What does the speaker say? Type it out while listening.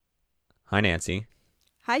Hi, Nancy.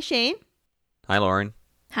 Hi, Shane. Hi, Lauren.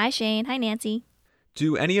 Hi, Shane. Hi, Nancy.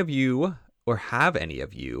 Do any of you, or have any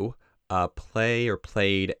of you, play or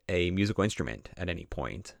played a musical instrument at any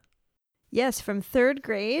point? Yes, from third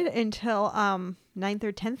grade until ninth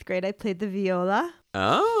or 10th grade, I played the viola.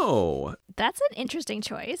 Oh. That's an interesting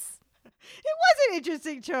choice. It was an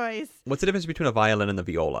interesting choice. What's the difference between a violin and a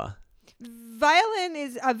viola? Viola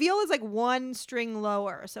is like one string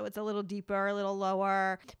lower, so it's a little deeper, a little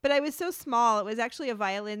lower. But I was so small, it was actually a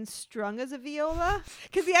violin strung as a viola,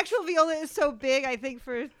 because the actual viola is so big, I think,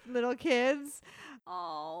 for little kids.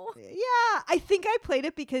 Oh. Yeah, I think I played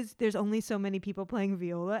it because there's only so many people playing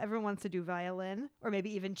viola. Everyone wants to do violin or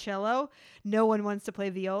maybe even cello. No one wants to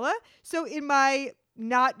play viola. So in my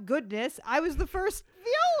not goodness, I was the first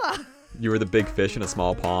viola. You were the big fish in a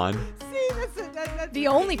small pond. See, that's The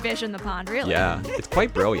only fish in the pond, really. Yeah, it's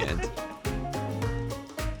quite brilliant.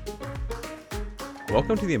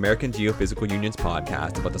 Welcome to the American Geophysical Union's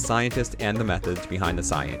podcast about the scientists and the methods behind the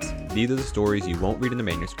science. These are the stories you won't read in the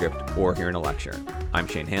manuscript or hear in a lecture. I'm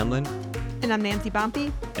Shane Hanlon. And I'm Nancy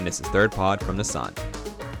Bompey. And this is Third Pod from the Sun.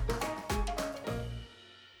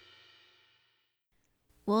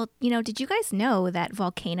 Well, did you guys know that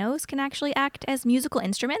volcanoes can actually act as musical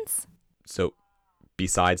instruments? So,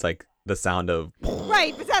 besides like the sound of...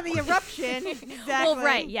 Right, besides the eruption. Exactly. Well,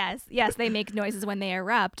 right, yes. Yes, they make noises when they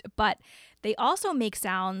erupt, but they also make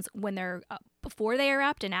sounds when they're before they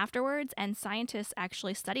erupt and afterwards, and scientists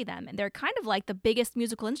actually study them, and they're kind of like the biggest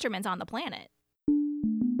musical instruments on the planet.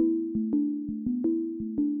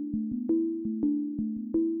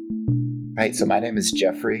 Right, so my name is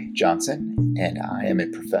Jeffrey Johnson, and I am a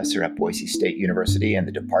professor at Boise State University in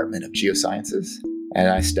the Department of Geosciences. And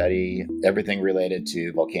I study everything related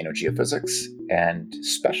to volcano geophysics and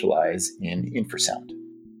specialize in infrasound.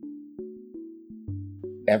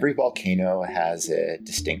 Every volcano has a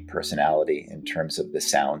distinct personality in terms of the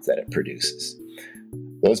sounds that it produces.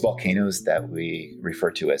 Those volcanoes that we refer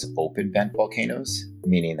to as open vent volcanoes,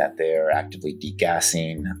 meaning that they are actively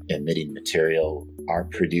degassing, emitting material, are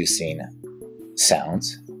producing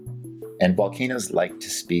sounds. And volcanoes like to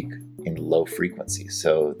speak in low frequency,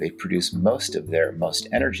 so they produce most of their most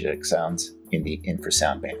energetic sounds in the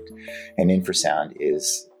infrasound band. And infrasound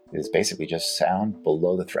is basically just sound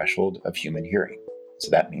below the threshold of human hearing. So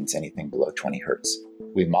that means anything below 20 hertz.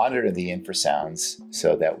 We monitor the infrasounds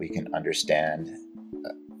so that we can understand,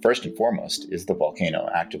 first and foremost, is the volcano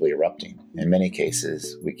actively erupting? In many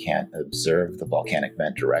cases, we can't observe the volcanic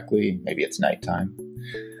vent directly. Maybe it's nighttime.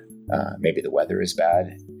 Maybe the weather is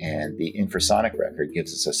bad, and the infrasonic record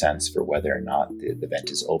gives us a sense for whether or not the vent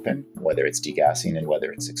is open, whether it's degassing, and whether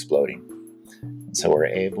it's exploding. And so we're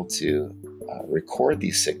able to record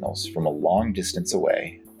these signals from a long distance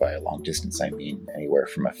away. By a long distance, I mean anywhere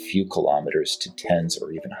from a few kilometers to tens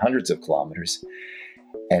or even hundreds of kilometers,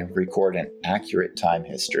 and record an accurate time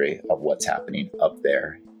history of what's happening up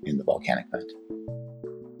there in the volcanic vent.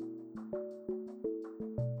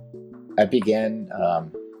 I began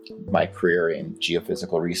my career in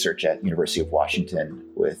geophysical research at University of Washington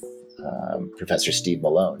with Professor Steve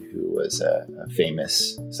Malone, who was a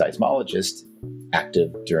famous seismologist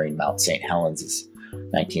active during Mount St. Helens'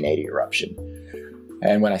 1980 eruption.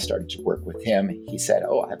 And when I started to work with him, he said,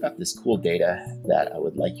 I've got this cool data that I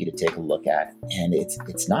would like you to take a look at. And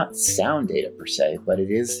it's not sound data per se, but it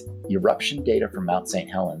is eruption data from Mount St.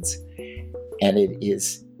 Helens. And it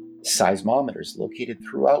is seismometers located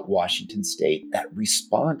throughout Washington state that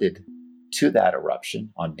responded to that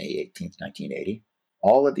eruption on May 18th, 1980.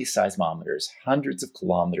 All of these seismometers, hundreds of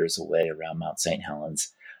kilometers away around Mount St.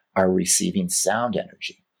 Helens, are receiving sound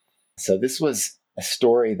energy. So this was a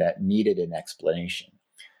story that needed an explanation.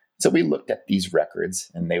 So we looked at these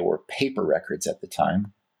records, and they were paper records at the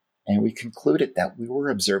time, and we concluded that we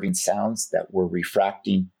were observing sounds that were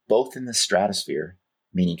refracting both in the stratosphere,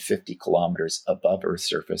 meaning 50 kilometers above Earth's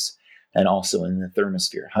surface, and also in the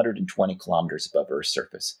thermosphere, 120 kilometers above Earth's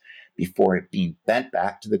surface, before it being bent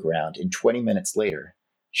back to the ground and 20 minutes later,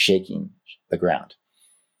 shaking the ground.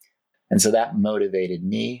 And so that motivated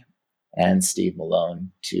me and Steve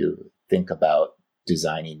Malone to think about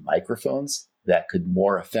designing microphones that could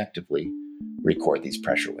more effectively record these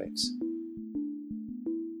pressure waves.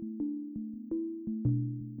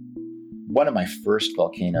 One of my first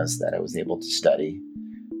volcanoes that I was able to study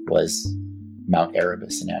was Mount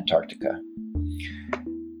Erebus in Antarctica.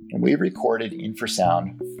 And we recorded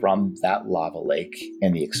infrasound from that lava lake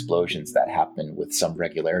and the explosions that happened with some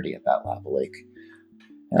regularity at that lava lake.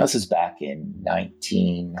 And this is back in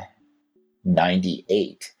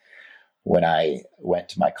 1998 when I went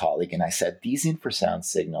to my colleague and I said, these infrasound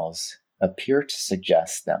signals appear to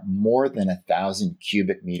suggest that more than 1,000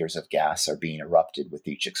 cubic meters of gas are being erupted with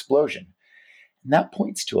each explosion. And that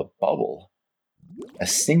points to a bubble, a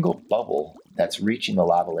single bubble that's reaching the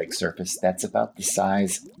lava lake surface that's about the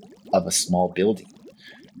size of a small building,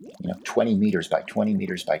 20 meters by 20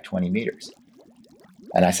 meters by 20 meters.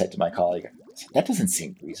 And I said to my colleague, that doesn't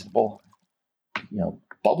seem reasonable.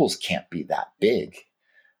 Bubbles can't be that big.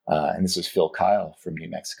 And this was Phil Kyle from New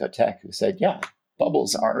Mexico Tech, who said, yeah,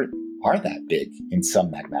 bubbles are that big in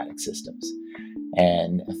some magmatic systems.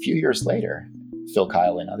 And a few years later, Phil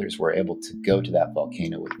Kyle and others were able to go to that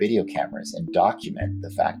volcano with video cameras and document the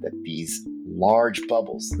fact that these large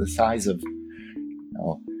bubbles, the size of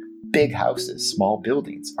big houses, small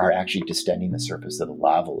buildings, are actually distending the surface of the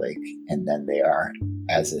lava lake, and then they are,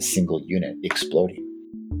 as a single unit, exploding.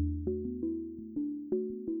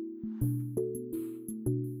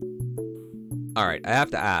 All right, I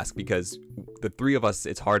have to ask, because the three of us,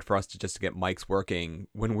 it's hard for us to just get mics working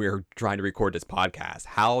when we're trying to record this podcast.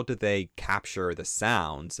 How do they capture the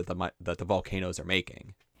sounds that the volcanoes are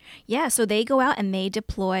making? Yeah, so they go out and they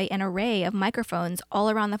deploy an array of microphones all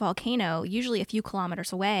around the volcano, usually a few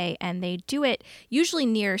kilometers away, and they do it usually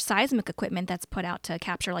near seismic equipment that's put out to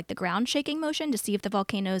capture like the ground shaking motion to see if the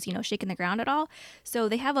volcano's, shaking the ground at all. So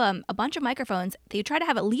they have a bunch of microphones. They try to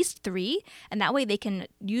have at least 3, and that way they can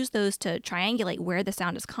use those to triangulate where the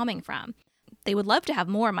sound is coming from. They would love to have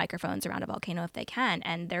more microphones around a volcano if they can,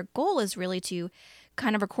 and their goal is really to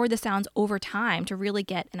kind of record the sounds over time to really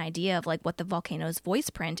get an idea of like what the volcano's voice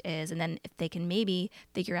print is, and then if they can maybe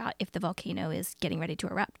figure out if the volcano is getting ready to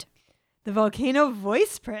erupt. The volcano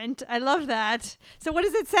voice print. I love that. So what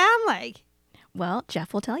does it sound like? Well,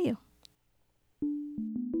 Jeff will tell you.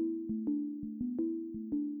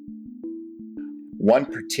 One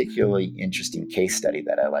particularly interesting case study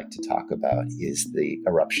that I like to talk about is the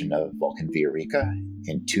eruption of Volcan Villarrica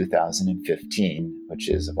in 2015, which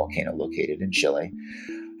is a volcano located in Chile.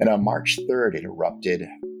 And on March 3rd, it erupted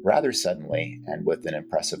rather suddenly and with an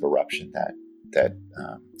impressive eruption that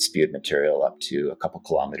spewed material up to a couple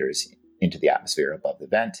kilometers into the atmosphere above the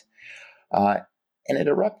vent. And it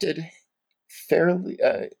erupted fairly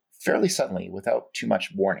suddenly without too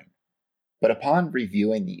much warning. But upon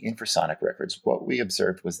reviewing the infrasonic records, what we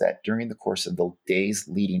observed was that during the course of the days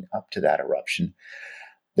leading up to that eruption,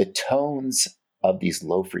 the tones of these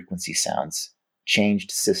low-frequency sounds changed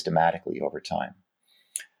systematically over time.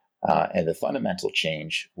 And the fundamental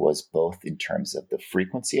change was both in terms of the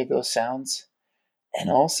frequency of those sounds and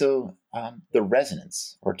also the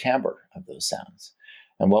resonance or timbre of those sounds.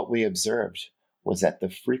 And what we observed was that the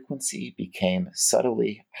frequency became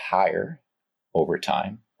subtly higher over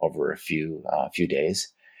time, over a few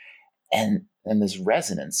days. And this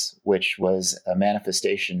resonance, which was a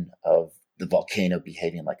manifestation of the volcano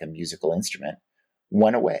behaving like a musical instrument,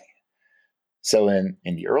 went away. So in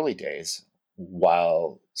the early days,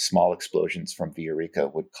 while small explosions from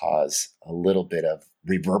Villarrica would cause a little bit of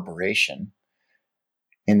reverberation,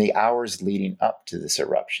 in the hours leading up to this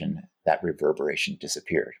eruption, that reverberation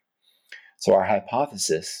disappeared. So our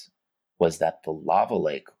hypothesis was that the lava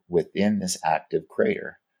lake within this active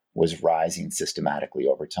crater was rising systematically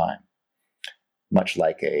over time. Much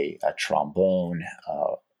like a trombone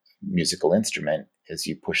musical instrument, as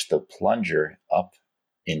you push the plunger up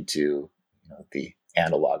into the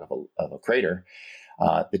analog of a crater,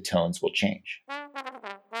 the tones will change.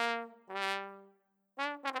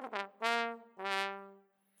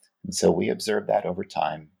 And so we observed that over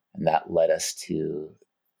time, and that led us to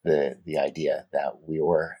the idea that we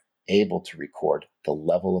were able to record the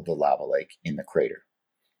level of the lava lake in the crater.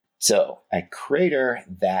 So a crater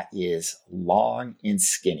that is long and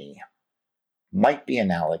skinny might be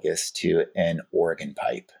analogous to an organ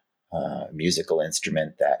pipe, a musical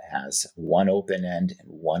instrument that has one open end and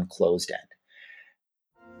one closed end.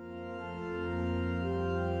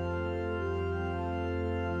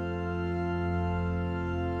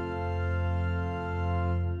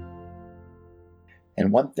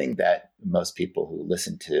 And one thing that most people who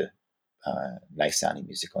listen to nice sounding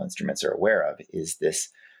musical instruments are aware of is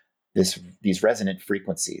these resonant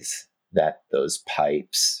frequencies that those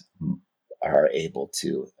pipes are able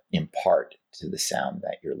to impart to the sound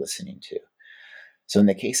that you're listening to. So in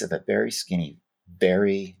the case of a very skinny,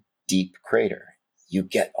 very deep crater, you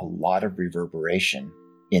get a lot of reverberation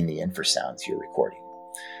in the infrasounds you're recording.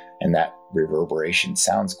 And that reverberation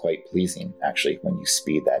sounds quite pleasing, actually, when you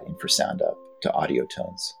speed that infrasound up to audio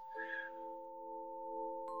tones.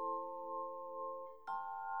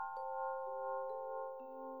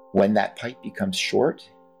 When that pipe becomes short,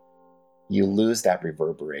 you lose that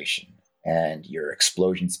reverberation and your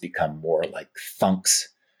explosions become more like thunks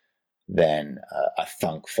then a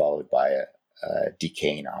thunk followed by a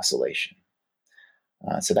decaying oscillation.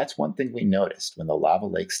 So that's one thing we noticed when the lava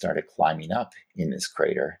lake started climbing up in this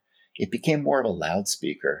crater. It became more of a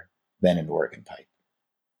loudspeaker than an organ pipe,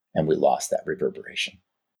 and we lost that reverberation.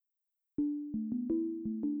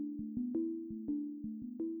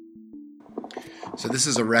 So this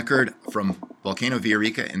is a record from Volcano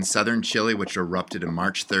Villarrica in southern Chile, which erupted on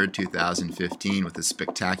March 3rd, 2015 with a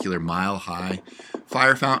spectacular mile-high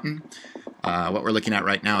fire fountain. What we're looking at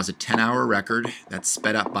right now is a 10-hour record that's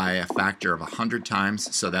sped up by a factor of 100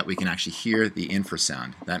 times so that we can actually hear the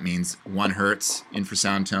infrasound. That means 1 hertz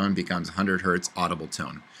infrasound tone becomes 100 hertz audible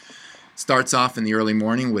tone. Starts off in the early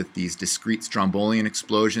morning with these discrete strombolian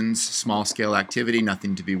explosions, small-scale activity,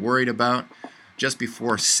 nothing to be worried about. Just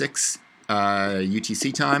before 6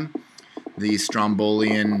 UTC time, the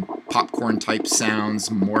strombolian popcorn-type sounds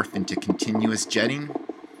morph into continuous jetting.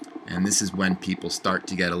 And this is when people start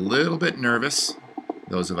to get a little bit nervous,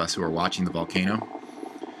 those of us who are watching the volcano.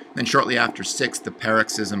 Then shortly after 6, the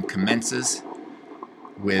paroxysm commences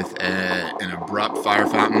with an abrupt fire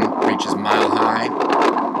fountain, reaches mile high.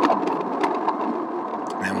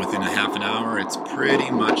 And within a half an hour, it's pretty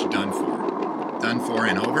much done for. Done for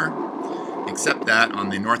and over. Except that on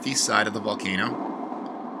the northeast side of the volcano,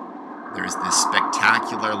 there's this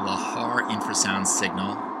spectacular Lahar infrasound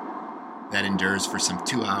signal that endures for some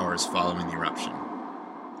 2 hours following the eruption.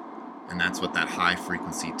 And that's what that high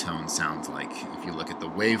frequency tone sounds like. If you look at the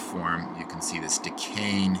waveform, you can see this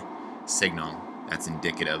decaying signal that's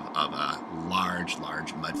indicative of a large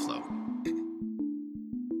mud flow.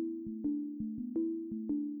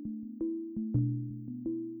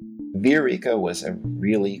 Villarrica was a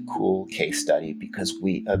really cool case study because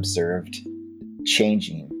we observed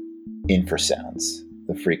changing infrasounds.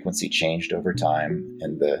 The frequency changed over time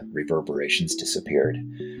and the reverberations disappeared.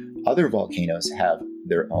 Other volcanoes have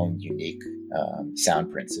their own unique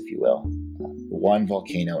sound prints, if you will. One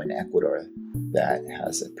volcano in Ecuador that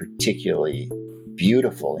has a particularly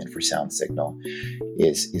beautiful infrasound signal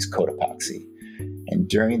is Cotopaxi. And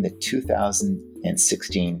during the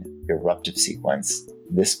 2016 eruptive sequence,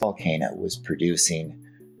 this volcano was producing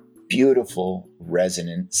beautiful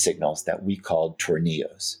resonant signals that we called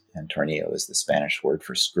tornillos. And tornillo is the Spanish word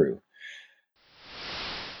for screw.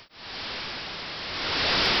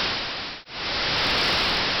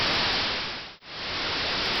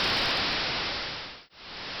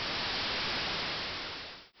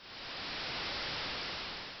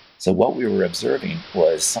 So what we were observing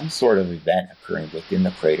was some sort of event occurring within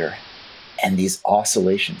the crater, and these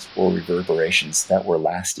oscillations or reverberations that were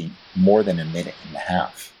lasting more than a minute and a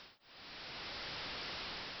half.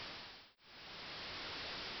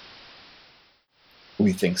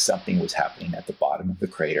 We think something was happening at the bottom of the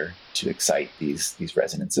crater to excite these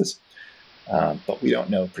resonances, but we don't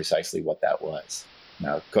know precisely what that was.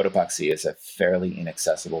 Now, Cotopaxi is a fairly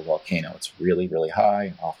inaccessible volcano. It's really, really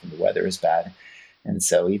high. Often the weather is bad. And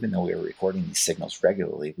so even though we were recording these signals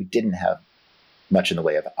regularly, we didn't have much in the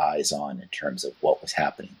way of eyes on in terms of what was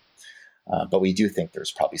happening. But we do think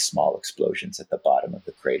there's probably small explosions at the bottom of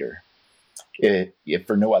the crater. If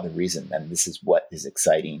for no other reason than this is what is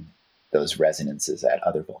exciting those resonances at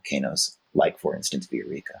other volcanoes, like, for instance,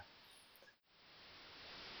 Villarrica.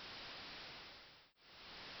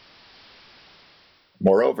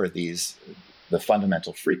 Moreover, the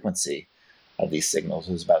fundamental frequency of these signals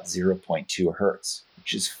was about 0.2 hertz,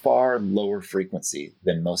 which is far lower frequency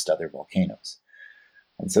than most other volcanoes.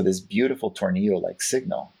 And so this beautiful tornillo-like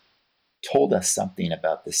signal told us something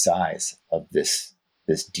about the size of this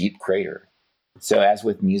deep crater. So as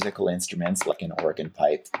with musical instruments like an organ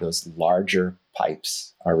pipe, those larger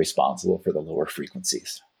pipes are responsible for the lower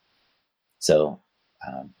frequencies. So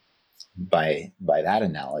by that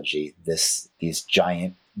analogy, these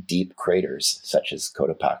giant deep craters, such as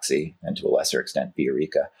Cotopaxi and to a lesser extent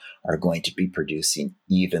Villarrica, are going to be producing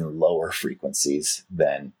even lower frequencies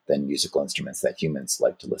than musical instruments that humans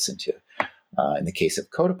like to listen to. In the case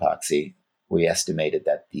of Cotopaxi, we estimated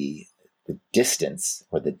that the distance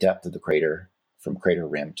or the depth of the crater from crater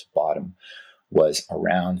rim to bottom was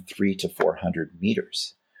around 300 to 400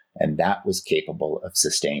 meters. And that was capable of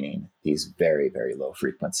sustaining these very, very low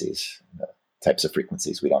frequencies, types of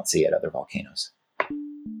frequencies we don't see at other volcanoes.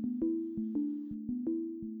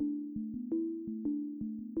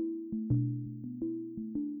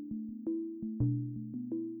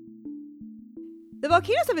 The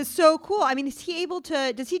volcano stuff is so cool. I mean, is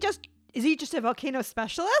he just a volcano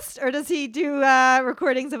specialist, or does he do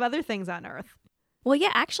recordings of other things on Earth? Well,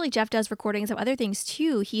 yeah, actually, Jeff does recordings of other things,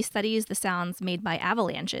 too. He studies the sounds made by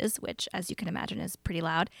avalanches, which, as you can imagine, is pretty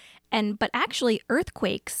loud. But actually,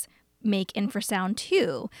 earthquakes make infrasound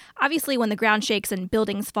too. Obviously, when the ground shakes and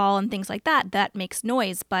buildings fall and things like that, that makes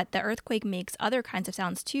noise, but the earthquake makes other kinds of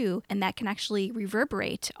sounds too, and that can actually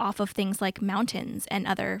reverberate off of things like mountains and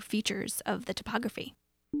other features of the topography.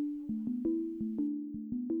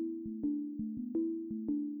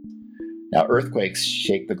 Now, earthquakes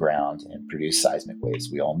shake the ground and produce seismic waves.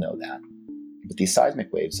 We all know that. But these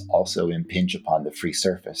seismic waves also impinge upon the free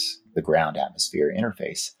surface, the ground-atmosphere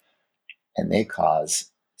interface, and they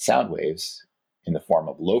cause sound waves in the form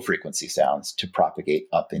of low-frequency sounds to propagate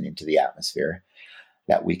up and into the atmosphere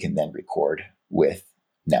that we can then record with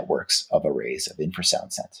networks of arrays of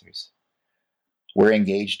infrasound sensors. We're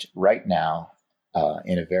engaged right now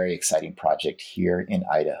in a very exciting project here in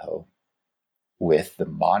Idaho with the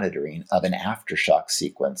monitoring of an aftershock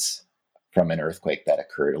sequence from an earthquake that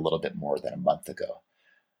occurred a little bit more than a month ago.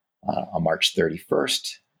 On March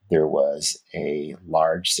 31st, there was a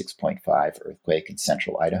large 6.5 earthquake in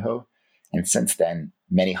central Idaho. And since then,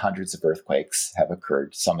 many hundreds of earthquakes have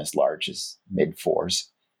occurred, some as large as mid-4s.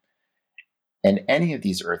 And any of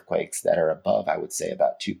these earthquakes that are above, I would say,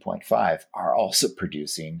 about 2.5 are also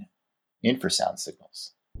producing infrasound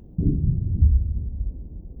signals.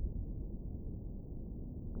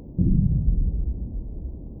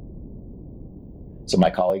 So my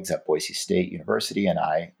colleagues at Boise State University and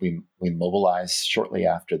I, we mobilized shortly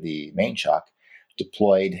after the main shock,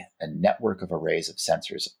 deployed a network of arrays of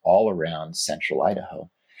sensors all around central Idaho,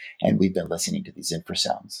 and we've been listening to these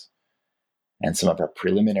infrasounds. And some of our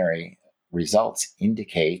preliminary results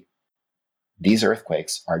indicate these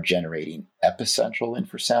earthquakes are generating epicentral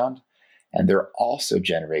infrasound, and they're also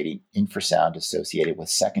generating infrasound associated with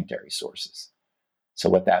secondary sources. So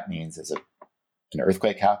what that means is an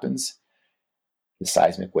earthquake happens, the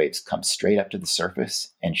seismic waves come straight up to the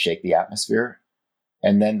surface and shake the atmosphere.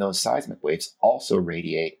 And then those seismic waves also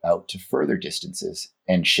radiate out to further distances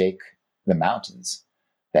and shake the mountains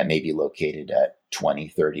that may be located at 20,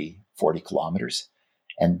 30, 40 kilometers.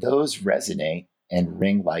 And those resonate and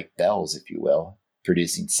ring like bells, if you will,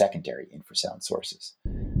 producing secondary infrasound sources.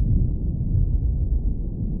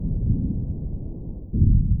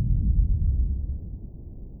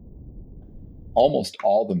 Almost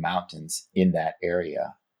all the mountains in that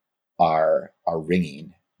area are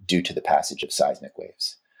ringing due to the passage of seismic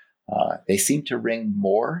waves. They seem to ring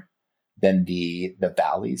more than the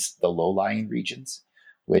valleys, the low-lying regions,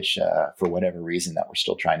 which for whatever reason that we're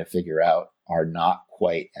still trying to figure out are not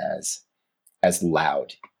quite as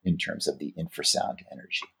loud in terms of the infrasound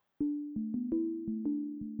energy.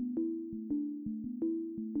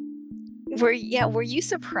 Were you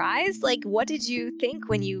surprised? Like, what did you think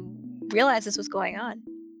when you realized this was going on?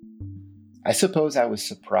 I suppose I was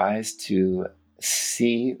surprised to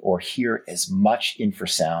see or hear as much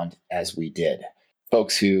infrasound as we did.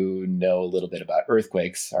 Folks who know a little bit about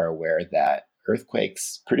earthquakes are aware that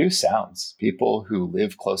earthquakes produce sounds. People who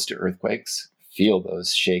live close to earthquakes feel the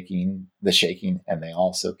shaking, and they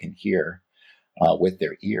also can hear with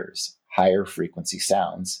their ears higher frequency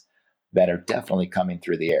sounds that are definitely coming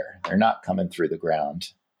through the air. They're not coming through the ground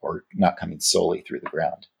or not coming solely through the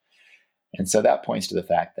ground. And so that points to the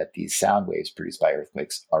fact that these sound waves produced by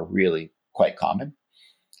earthquakes are really quite common.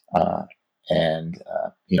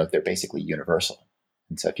 They're basically universal.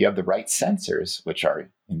 And so if you have the right sensors, which are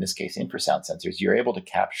in this case infrasound sensors, you're able to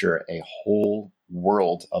capture a whole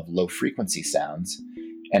world of low frequency sounds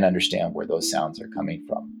and understand where those sounds are coming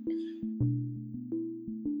from.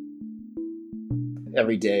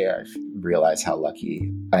 Every day I realize how lucky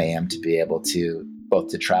I am to be able to both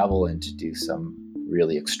to travel and to do some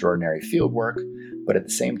really extraordinary field work, but at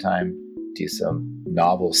the same time do some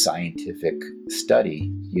novel scientific study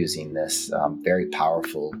using this very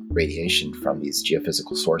powerful radiation from these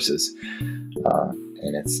geophysical sources.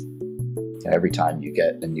 And it's every time you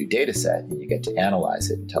get a new data set and you get to analyze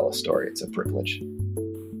it and tell a story, it's a privilege.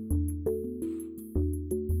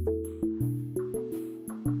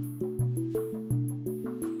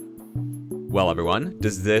 Well, everyone,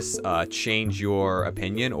 does this change your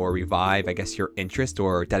opinion or revive, I guess, your interest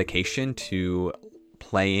or dedication to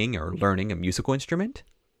playing or learning a musical instrument?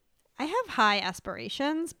 I have high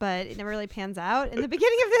aspirations, but it never really pans out. At the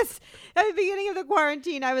beginning of the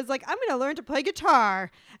quarantine, I was like, I'm going to learn to play guitar.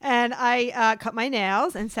 And I cut my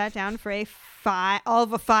nails and sat down for all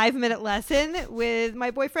of a 5-minute lesson with my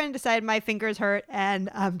boyfriend, decided my fingers hurt, and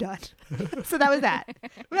I'm done. So that was that.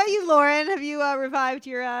 What about you, Lauren? Have you revived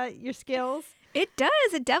your skills? It does.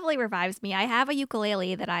 It definitely revives me. I have a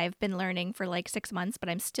ukulele that I've been learning for like 6 months, but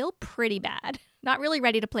I'm still pretty bad. Not really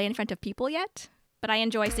ready to play in front of people yet, but I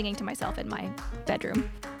enjoy singing to myself in my bedroom.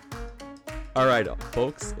 All right,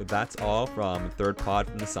 folks, that's all from Third Pod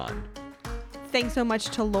from the Sun. Thanks so much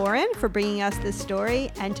to Lauren for bringing us this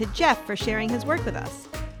story and to Jeff for sharing his work with us.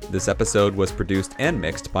 This episode was produced and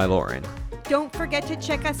mixed by Lauren. Don't forget to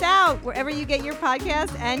check us out wherever you get your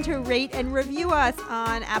podcasts and to rate and review us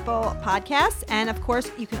on Apple Podcasts. And of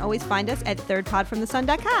course, you can always find us at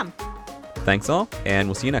thirdpodfromthesun.com. Thanks all, and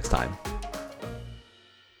we'll see you next time.